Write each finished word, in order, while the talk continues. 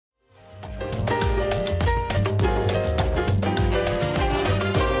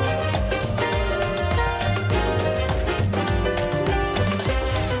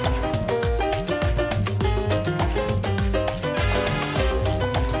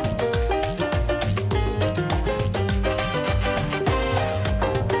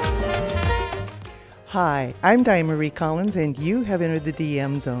Hi, I'm Dianemarie Collins, and you have entered the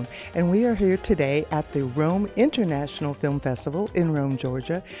DM Zone. And we are here today at the Rome International Film Festival in Rome,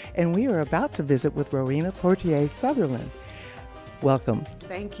 Georgia, and we are about to visit with Rowena Poitier Sutherland. Welcome.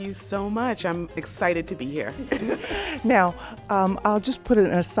 Thank you so much. I'm excited to be here. Now, I'll just put it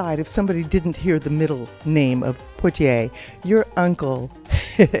aside if somebody didn't hear the middle name of Poitier. Your uncle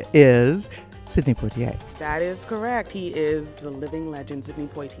is Sidney Poitier. That is correct. He is the living legend, Sidney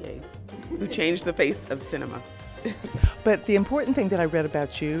Poitier, who changed the face of cinema. But the important thing that I read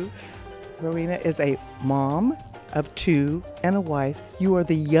about you, Rowena, is a mom of two and a wife. You are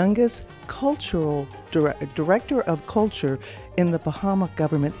the youngest cultural director of culture in the Bahama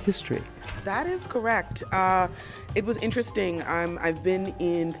government history. That is correct. It was interesting. I've been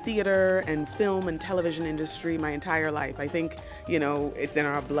in theater and film and television industry my entire life. I think, it's in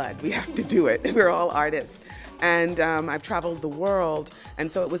our blood. We have to do it. We're all artists. And I've traveled the world,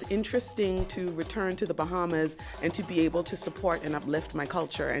 and so it was interesting to return to the Bahamas and to be able to support and uplift my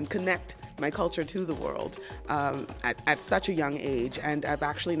culture and connect my culture to the world at such a young age. And I've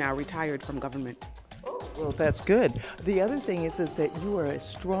actually now retired from government. Well, that's good. The other thing is that you are a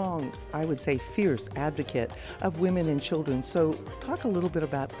strong, I would say fierce advocate of women and children. So talk a little bit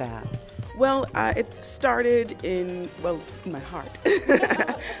about that. Well, it started in my heart.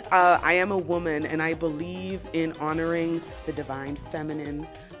 I am a woman, and I believe in honoring the divine feminine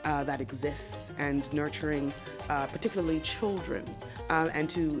that exists and nurturing particularly children and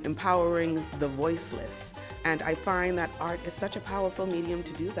to empowering the voiceless. And I find that art is such a powerful medium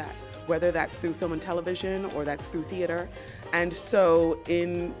to do that, whether that's through film and television or that's through theater. And so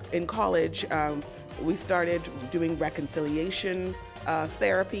in college, we started doing reconciliation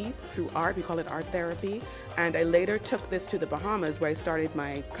therapy through art. We call it art therapy. And I later took this to the Bahamas, where I started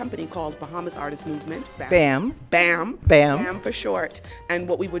my company called Bahamas Artist Movement. BAM. BAM. BAM. BAM for short. And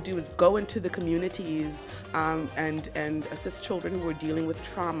what we would do is go into the communities and assist children who were dealing with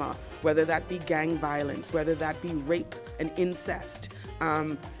trauma, whether that be gang violence, whether that be rape and incest,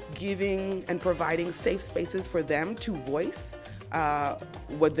 giving and providing safe spaces for them to voice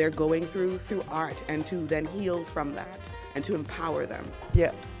what they're going through art, and to then heal from that and to empower them.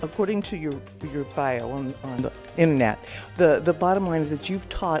 Yeah, according to your bio on the internet, the bottom line is that you've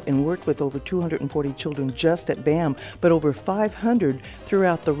taught and worked with over 240 children just at BAM, but over 500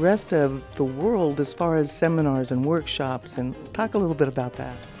 throughout the rest of the world as far as seminars and workshops. And talk a little bit about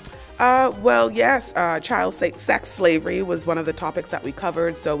that. Well, yes, child sex slavery was one of the topics that we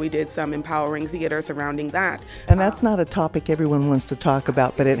covered, so we did some empowering theater surrounding that. And that's not a topic everyone wants to talk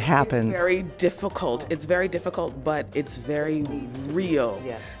about, but it happens. It's very difficult. It's very difficult, but it's very real.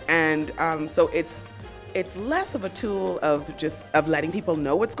 Yes. And so it's less of a tool of letting people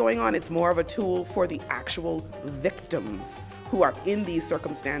know what's going on. It's more of a tool for the actual victims who are in these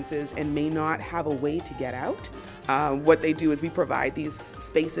circumstances and may not have a way to get out. What they do is we provide these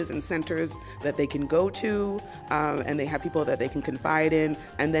spaces and centers that they can go to, and they have people that they can confide in,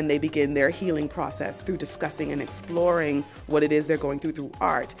 and then they begin their healing process through discussing and exploring what it is they're going through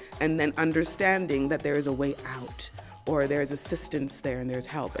art, and then understanding that there is a way out, or there's assistance there and there's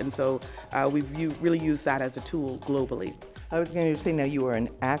help. And so we've really used that as a tool globally. I was going to say, now you are an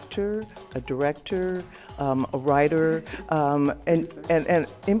actor, a director, a writer, and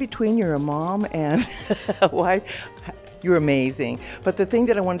in between you're a mom and a wife. You're amazing. But the thing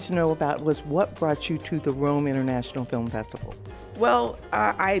that I wanted to know about was what brought you to the Rome International Film Festival? Well,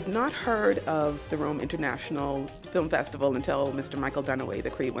 I had not heard of the Rome International Film Festival until Mr. Michael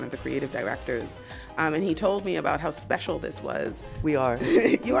Dunaway, one of the creative directors, and he told me about how special this was. We are.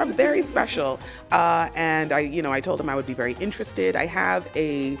 You are very special, and I told him I would be very interested.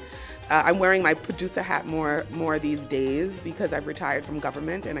 I'm wearing my producer hat more these days because I've retired from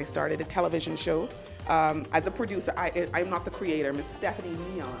government, and I started a television show. As a producer, I'm not the creator. Miss Stephanie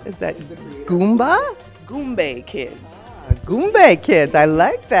Neon is that Goombay? Goombay Kids. Goombay Kids, I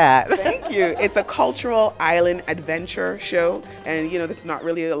like that. Thank you. It's a cultural island adventure show, and there's not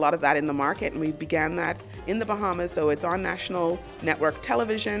really a lot of that in the market, and we began that in the Bahamas, so it's on national network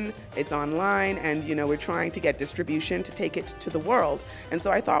television, it's online, and we're trying to get distribution to take it to the world. And so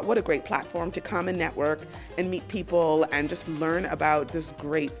I thought, what a great platform to come and network and meet people and just learn about this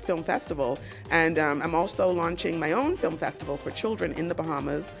great film festival. And I'm also launching my own film festival for children in the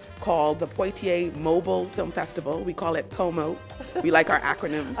Bahamas called the Poitier Mobile Film Festival. We call it POMO. We like our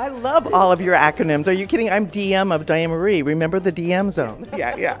acronyms. I love all of your acronyms. Are you kidding? I'm DM of Dianemarie. Remember the DM Zone.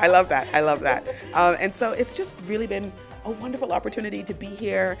 Yeah, I love that. I love that. And so it's just really been a wonderful opportunity to be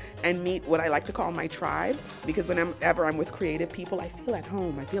here and meet what I like to call my tribe, because whenever I'm with creative people, I feel at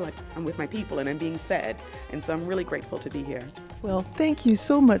home. I feel like I'm with my people and I'm being fed. And so I'm really grateful to be here. Well, thank you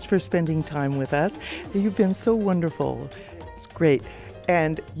so much for spending time with us. You've been so wonderful. It's great.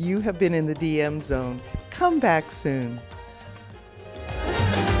 And you have been in the DM Zone. Come back soon.